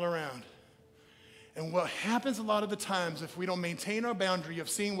twirling it all around. And what happens a lot of the times, if we don't maintain our boundary of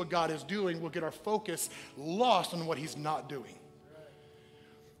seeing what God is doing, we'll get our focus lost on what he's not doing.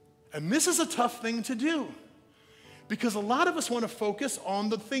 And this is a tough thing to do, because a lot of us want to focus on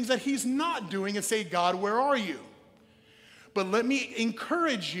the things that he's not doing and say, God, where are you? But let me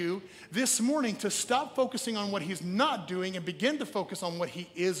encourage you this morning to stop focusing on what he's not doing and begin to focus on what he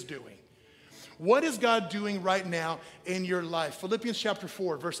is doing. What is God doing right now in your life? Philippians chapter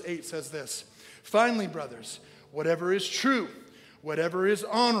 4, verse 8 says this. Finally, brothers, whatever is true, whatever is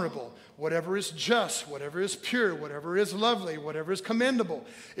honorable, whatever is just, whatever is pure, whatever is lovely, whatever is commendable,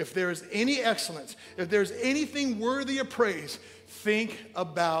 if there is any excellence, if there's anything worthy of praise, think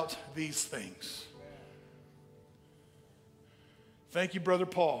about these things. Thank you, Brother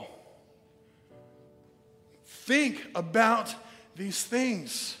Paul. Think about these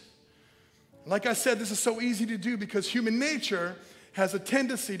things. Like I said, this is so easy to do because human nature has a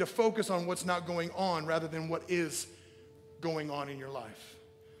tendency to focus on what's not going on rather than what is going on in your life.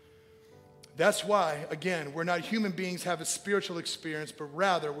 That's why, again, we're not human beings have a spiritual experience, but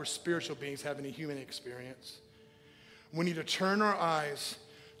rather we're spiritual beings having a human experience. We need to turn our eyes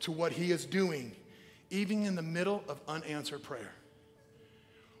to what he is doing, even in the middle of unanswered prayer.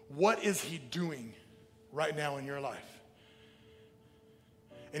 What is he doing right now in your life?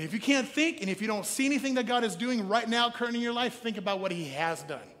 And if you can't think, and if you don't see anything that God is doing right now, currently in your life, think about what he has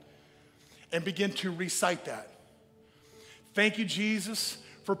done and begin to recite that. Thank you, Jesus,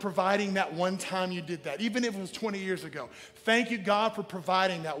 for providing that one time you did that, even if it was 20 years ago. Thank you, God, for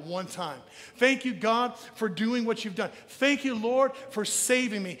providing that one time. Thank you, God, for doing what you've done. Thank you, Lord, for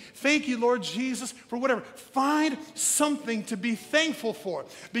saving me. Thank you, Lord Jesus, for whatever. Find something to be thankful for,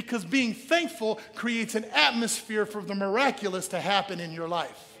 because being thankful creates an atmosphere for the miraculous to happen in your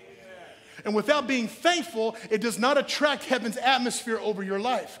life. And without being thankful, it does not attract heaven's atmosphere over your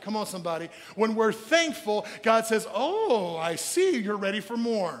life. Come on, somebody. When we're thankful, God says, oh, I see you're ready for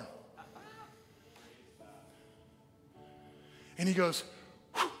more. And he goes,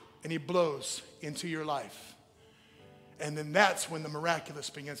 whew, and he blows into your life. And then that's when the miraculous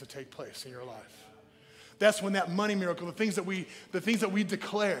begins to take place in your life. That's when that money miracle, the things that we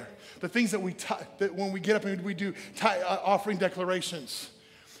declare, the things that when we get up and we do offering declarations,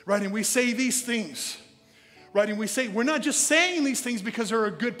 right? And we say these things, right? And we're not just saying these things because they're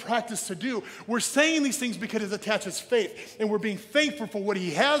a good practice to do. We're saying these things because it attaches faith. And we're being thankful for what he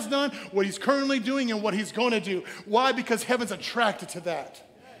has done, what he's currently doing, and what he's going to do. Why? Because heaven's attracted to that.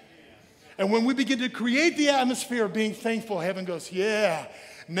 And when we begin to create the atmosphere of being thankful, heaven goes, yeah,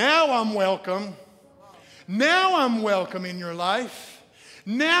 now I'm welcome. Now I'm welcome in your life.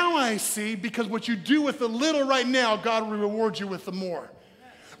 Now I see, because what you do with the little right now, God will reward you with the more.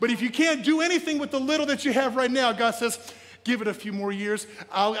 But if you can't do anything with the little that you have right now, God says, give it a few more years.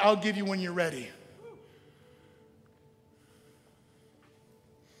 I'll give you when you're ready.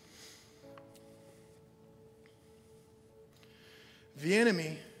 The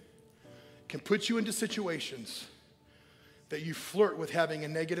enemy can put you into situations that you flirt with having a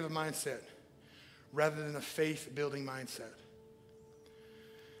negative mindset rather than a faith-building mindset.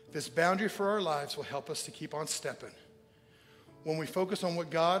 This boundary for our lives will help us to keep on stepping. When we focus on what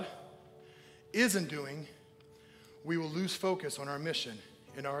God isn't doing, we will lose focus on our mission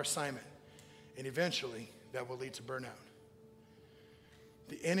and our assignment, and eventually that will lead to burnout.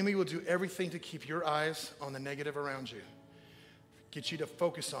 The enemy will do everything to keep your eyes on the negative around you, get you to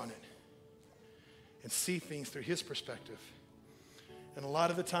focus on it, and see things through his perspective. And a lot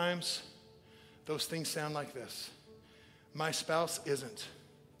of the times, those things sound like this. My spouse isn't.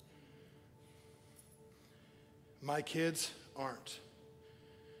 My kids aren't.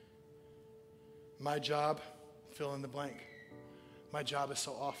 My job, fill in the blank. My job is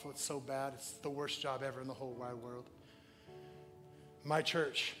so awful, it's so bad, it's the worst job ever in the whole wide world. My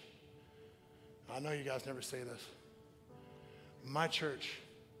church, I know you guys never say this. My church,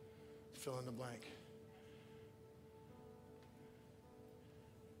 fill in the blank.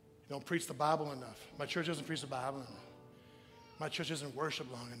 You don't preach the Bible enough. My church doesn't preach the Bible enough. My church doesn't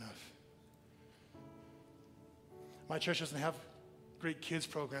worship long enough. My church doesn't have great kids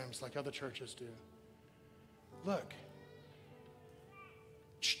programs like other churches do. Look,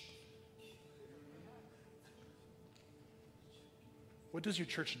 What does your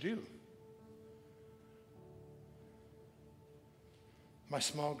church do? My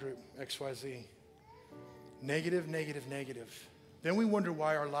small group, XYZ. Negative, negative, negative. Then we wonder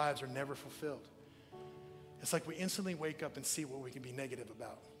why our lives are never fulfilled. It's like we instantly wake up and see what we can be negative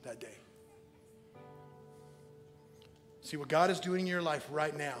about that day. See what God is doing in your life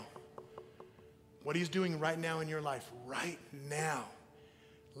right now. What he's doing right now in your life, right now.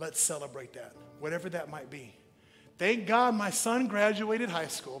 Let's celebrate that, whatever that might be. Thank God my son graduated high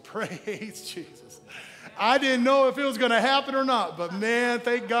school. Praise Jesus. I didn't know if it was going to happen or not, but man,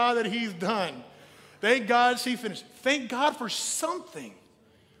 thank God that he's done. Thank God she finished. Thank God for something.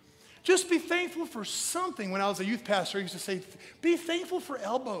 Just be thankful for something. When I was a youth pastor, I used to say, be thankful for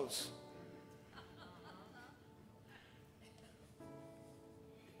elbows.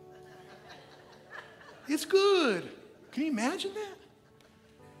 It's good. Can you imagine that?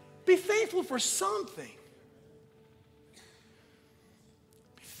 Be thankful for something.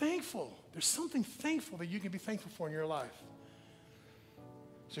 Be thankful. There's something thankful that you can be thankful for in your life.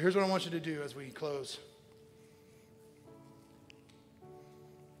 So here's what I want you to do as we close.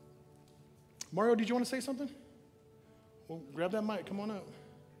 Mario, did you want to say something? Well, grab that mic. Come on up.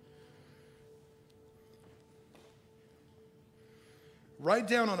 Write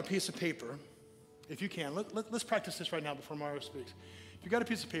down on a piece of paper, if you can. Let's practice this right now before Mario speaks. If you've got a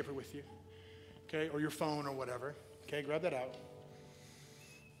piece of paper with you, okay, or your phone or whatever, okay, grab that out.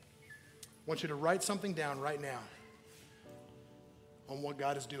 I want you to write something down right now on what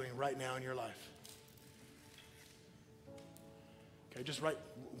God is doing right now in your life. Okay, just write,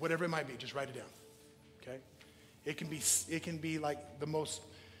 whatever it might be, just write it down. Okay? It can be like the most,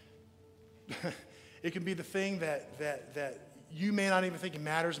 it can be the thing that you may not even think it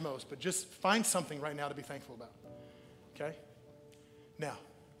matters most, but just find something right now to be thankful about. Okay? Now,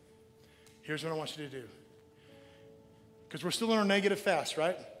 here's what I want you to do. Because we're still in our negative fast,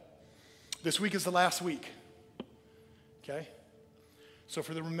 right? This week is the last week. Okay? So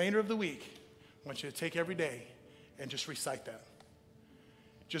for the remainder of the week, I want you to take every day and just recite that.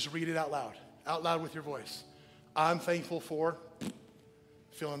 Just read it out loud with your voice. I'm thankful for,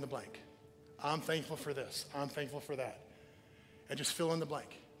 fill in the blank. I'm thankful for this. I'm thankful for that. And just fill in the blank,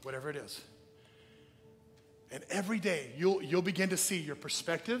 whatever it is. And every day, you'll begin to see your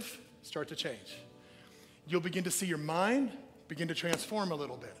perspective start to change. You'll begin to see your mind begin to transform a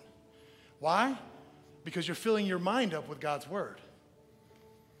little bit. Why? Because you're filling your mind up with God's word.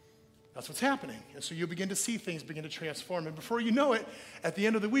 That's what's happening. And so you'll begin to see things begin to transform. And before you know it, at the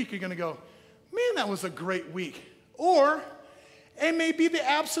end of the week, you're going to go, man, that was a great week. Or it may be the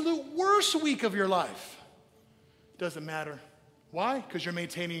absolute worst week of your life. Doesn't matter. Why? Because you're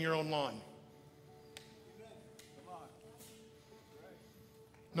maintaining your own lawn.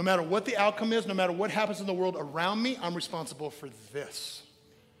 No matter what the outcome is, no matter what happens in the world around me, I'm responsible for this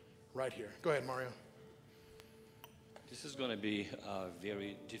right here. Go ahead, Mario. This is going to be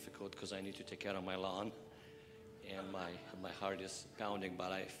very difficult because I need to take care of my lawn and my heart is pounding,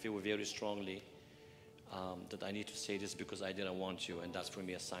 but I feel very strongly that I need to say this because I didn't want to, and that's for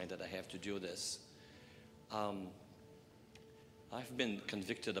me a sign that I have to do this. I've been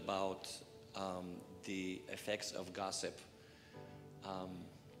convicted about the effects of gossip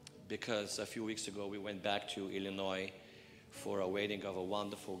because a few weeks ago we went back to Illinois for a wedding of a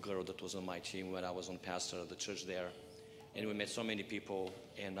wonderful girl that was on my team when I was on pastor of the church there. And we met so many people,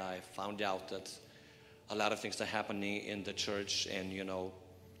 and I found out that a lot of things are happening in the church, and you know,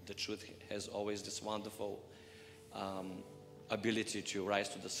 the truth has always this wonderful ability to rise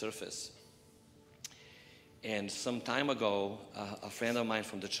to the surface. And some time ago, a friend of mine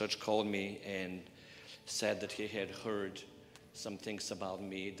from the church called me and said that he had heard some things about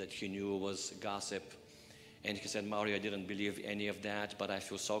me that he knew was gossip. And he said, Mario, I didn't believe any of that, but I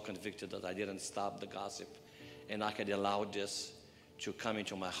feel so convicted that I didn't stop the gossip. And I had allowed this to come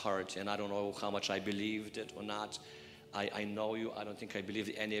into my heart. And I don't know how much I believed it or not. I know you. I don't think I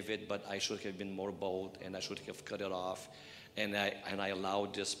believed any of it, but I should have been more bold, and I should have cut it off. And I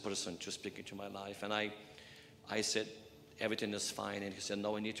allowed this person to speak into my life. And I said, everything is fine. And he said,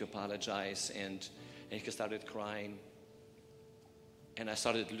 no, I need to apologize. And he started crying. And I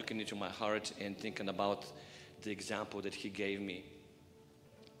started looking into my heart and thinking about the example that he gave me.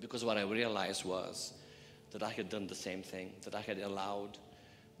 Because what I realized was that I had done the same thing, that I had allowed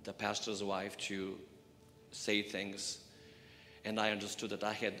the pastor's wife to say things. And I understood that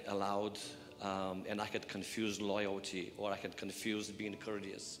I had allowed and I had confused loyalty, or I had confused being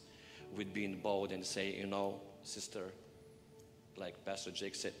courteous with being bold and say, you know, sister, like Pastor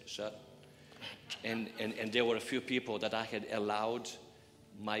Jake said, shut. And there were a few people that I had allowed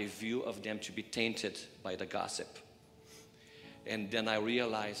my view of them to be tainted by the gossip. And then I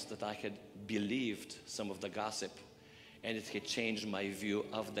realized that I had believed some of the gossip, and it had changed my view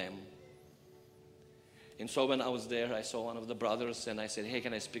of them. And so when I was there, I saw one of the brothers, and I said, hey,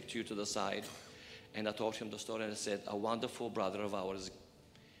 can I speak to you to the side? And I told him the story, and I said, a wonderful brother of ours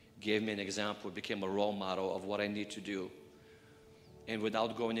gave me an example, became a role model of what I need to do. And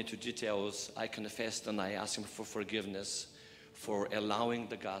without going into details, I confessed and I asked him for forgiveness for allowing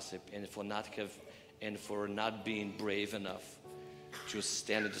the gossip and for not being brave enough to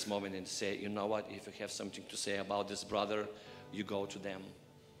stand at this moment and say, you know what, if you have something to say about this brother, you go to them.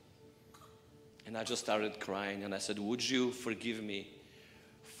 And I just started crying, and I said, would you forgive me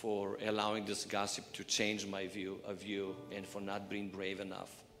for allowing this gossip to change my view of you and for not being brave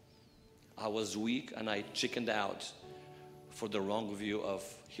enough? I was weak and I chickened out for the wrong view of,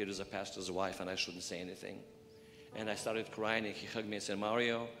 here is a pastor's wife and I shouldn't say anything. And I started crying, and he hugged me and said,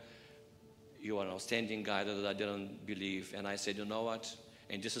 Mario, you are an outstanding guy that I didn't believe. And I said, you know what?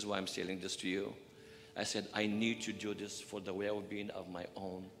 And this is why I'm telling this to you. I said, I need to do this for the well-being of my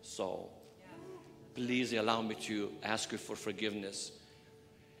own soul. Please allow me to ask you for forgiveness.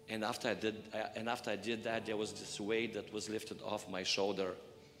 And after I did that, there was this weight that was lifted off my shoulder.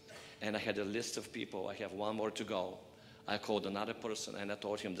 And I had a list of people. I have one more to go. I called another person and I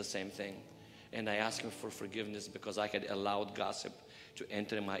told him the same thing. And I asked him for forgiveness because I had allowed gossip to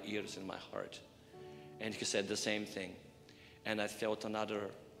enter my ears and my heart. And he said the same thing. And I felt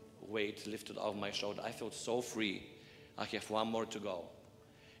another weight lifted off my shoulder. I felt so free. I have one more to go.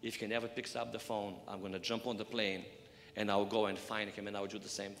 If he never picks up the phone, I'm going to jump on the plane and I'll go and find him and I'll do the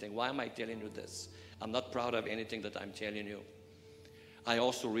same thing. Why am I telling you this? I'm not proud of anything that I'm telling you. I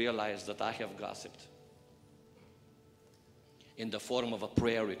also realized that I have gossiped in the form of a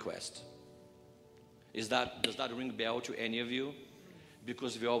prayer request. Does that ring a bell to any of you?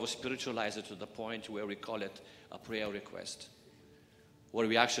 Because we always spiritualize it to the point where we call it a prayer request, where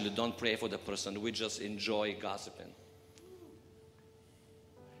we actually don't pray for the person, we just enjoy gossiping.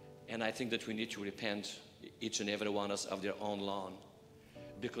 And I think that we need to repent, each and every one of us, of their own lawn,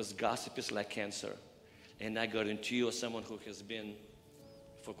 because gossip is like cancer. And I guarantee you, as someone who has been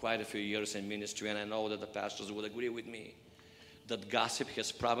for quite a few years in ministry, and I know that the pastors would agree with me, that gossip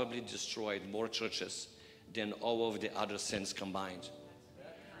has probably destroyed more churches than all of the other sins combined.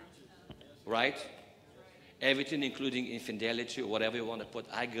 Right? Everything, including infidelity, whatever you want to put,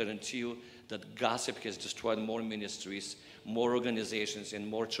 I guarantee you that gossip has destroyed more ministries, more organizations, and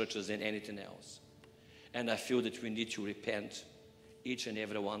more churches than anything else. And I feel that we need to repent, each and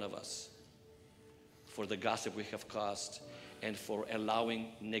every one of us, for the gossip we have caused and for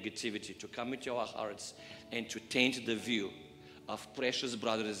allowing negativity to come into our hearts and to taint the view of precious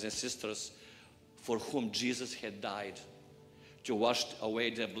brothers and sisters for whom Jesus had died to wash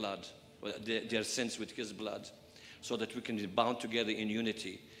away their blood, their sins with his blood, so that we can be bound together in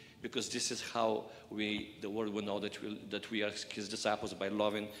unity, because this is how the world will know that we are his disciples, by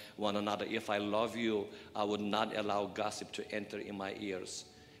loving one another. If I love you, I would not allow gossip to enter in my ears,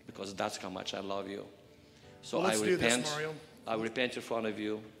 because that's how much I love you. So well, I repent. This, Mario. I repent in front of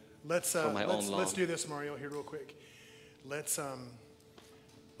you for my own lawn. Let's do this, Mario, here real quick. Let's do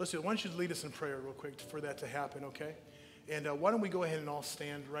it. Why don't you lead us in prayer real quick for that to happen, okay? And why don't we go ahead and all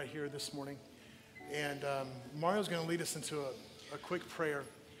stand right here this morning. And Mario's going to lead us into a quick prayer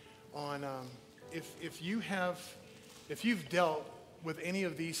on if you've dealt with any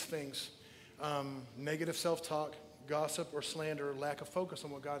of these things, negative self-talk, gossip or slander, or lack of focus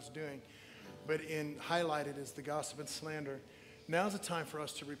on what God's doing, but highlighted is the gossip and slander, now's the time for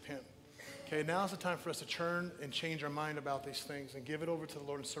us to repent. Okay, now's the time for us to turn and change our mind about these things and give it over to the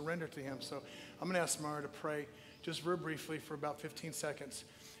Lord and surrender to him. So I'm going to ask Mario to pray just very briefly for about 15 seconds.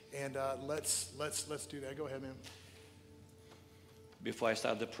 And let's do that. Go ahead, man. Before I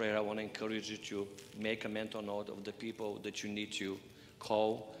start the prayer, I want to encourage you to make a mental note of the people that you need to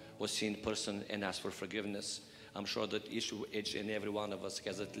call or see in person and ask for forgiveness. I'm sure that each and every one of us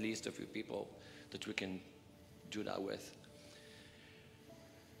has at least a few people that we can do that with.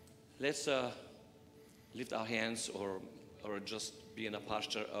 Let's lift our hands or just be in a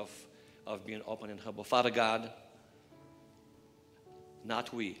posture of being open and humble. Father God,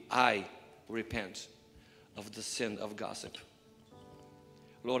 not we, I repent of the sin of gossip.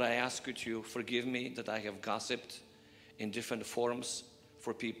 Lord, I ask you to forgive me that I have gossiped in different forms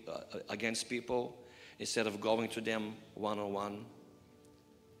for people, against people, instead of going to them one-on-one.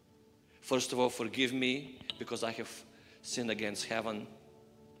 First of all, forgive me because I have sinned against heaven.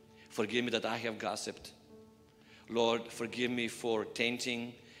 Forgive me that I have gossiped. Lord, forgive me for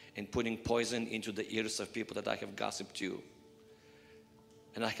tainting and putting poison into the ears of people that I have gossiped to.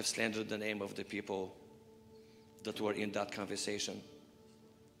 And I have slandered the name of the people that were in that conversation.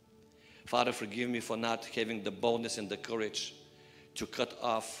 Father, forgive me for not having the boldness and the courage to cut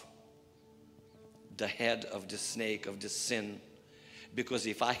off the head of the snake, of this sin, because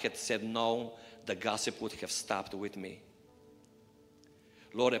if I had said no, the gossip would have stopped with me.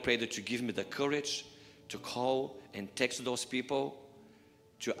 Lord, I pray that you give me the courage to call and text those people,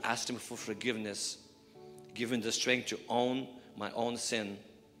 to ask them for forgiveness, give me the strength to own my own sin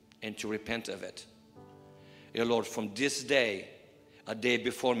and to repent of it. Dear Lord, from this day, a day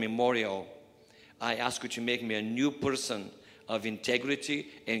before memorial, I ask you to make me a new person of integrity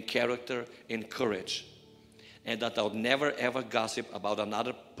and character and courage, and that I would never ever gossip about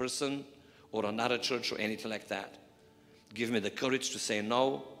another person or another church or anything like that. Give me the courage to say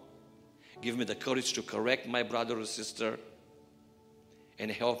no. Give me the courage to correct my brother or sister,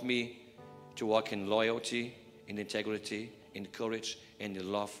 and help me to walk in loyalty, in integrity, in courage, and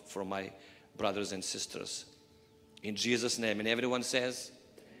in love for my brothers and sisters. In Jesus' name. And everyone says,